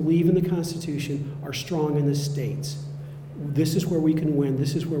who believe in the Constitution are strong in the states. This is where we can win.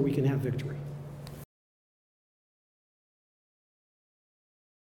 This is where we can have victory.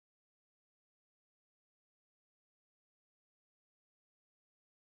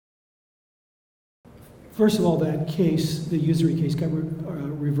 First of all, that case, the usury case, got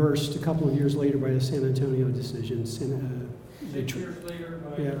reversed a couple of years later by the San Antonio decision. 6 years later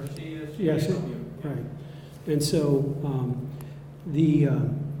by yeah. Garcia. Yes, right. And so the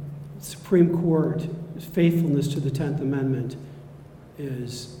Supreme Court's faithfulness to the 10th Amendment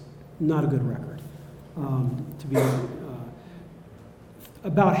is not a good record.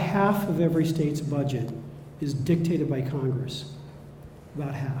 About half of every state's budget is dictated by Congress,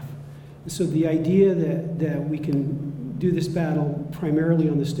 about half. So the idea that we can do this battle primarily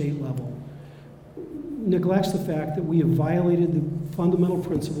on the state level neglects the fact that we have violated the fundamental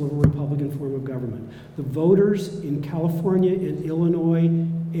principle of a Republican form of government. The voters in California and Illinois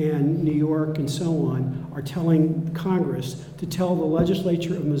and New York and so on are telling Congress to tell the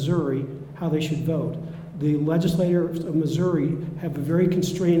legislature of Missouri how they should vote. The legislators of Missouri have a very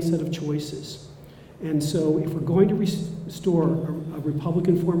constrained set of choices. And so if we're going to restore a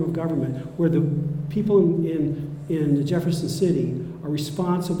Republican form of government where the people in Jefferson City are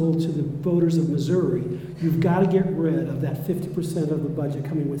responsible to the voters of Missouri, you've got to get rid of that 50% of the budget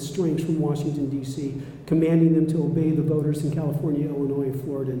coming with strings from Washington, D.C., commanding them to obey the voters in California, Illinois,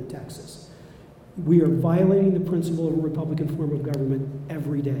 Florida, and Texas. We are violating the principle of a Republican form of government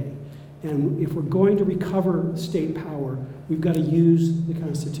every day. And if we're going to recover state power, we've got to use the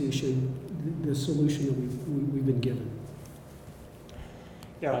Constitution, the solution that we've been given.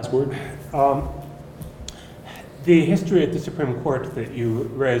 Yeah, last word. The history at the Supreme Court that you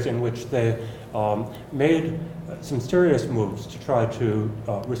raise, in which they made some serious moves to try to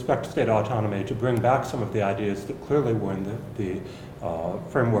respect state autonomy, to bring back some of the ideas that clearly were in the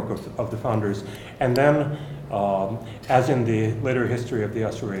framework of the founders, and then, as in the later history of the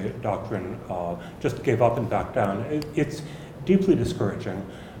Essary Doctrine, just gave up and backed down. It's deeply discouraging.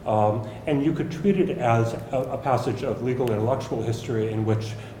 And you could treat it as a passage of legal intellectual history in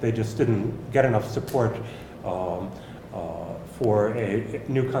which they just didn't get enough support for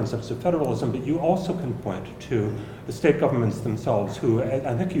new concepts of federalism, but you also can point to the state governments themselves who,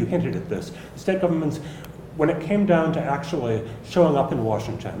 I think you hinted at this, the state governments, when it came down to actually showing up in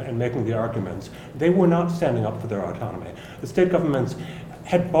Washington and making the arguments, they were not standing up for their autonomy. The state governments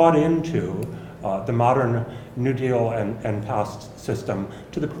had bought into the modern New Deal and past system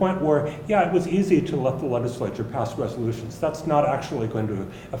to the point where, yeah, it was easy to let the legislature pass resolutions. That's not actually going to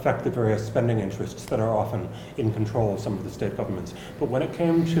affect the various spending interests that are often in control of some of the state governments. But when it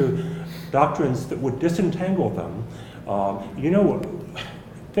came to doctrines that would disentangle them,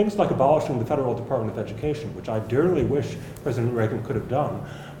 things like abolishing the Federal Department of Education, which I dearly wish President Reagan could have done,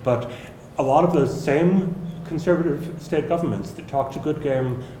 but a lot of those same conservative state governments that talked a good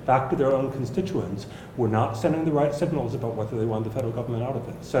game back to their own constituents were not sending the right signals about whether they wanted the federal government out of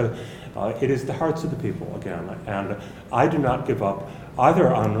it. So it is the hearts of the people again, and I do not give up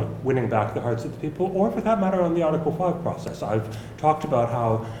either on winning back the hearts of the people or, for that matter, on the Article 5 process. I've talked about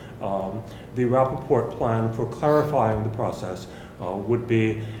how the Rappaport plan for clarifying the process would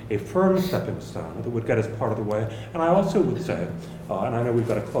be a firm stepping stone that would get us part of the way. And I also would say, and I know we've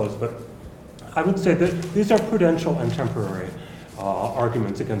got to close, but I would say that these are prudential and temporary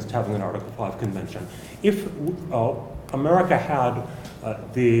arguments against having an Article 5 convention. If America had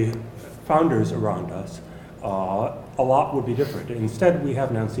the founders around us, a lot would be different. Instead, we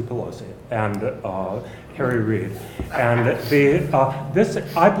have Nancy Pelosi and Harry Reid. And this,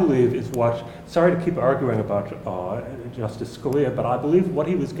 I believe, is what, sorry to keep arguing about Justice Scalia, but I believe what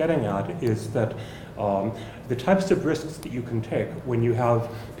he was getting at is that the types of risks that you can take when you have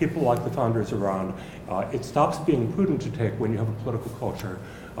people like the founders around, it stops being prudent to take when you have a political culture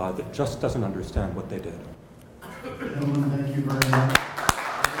that just doesn't understand what they did. Gentlemen, thank you very much.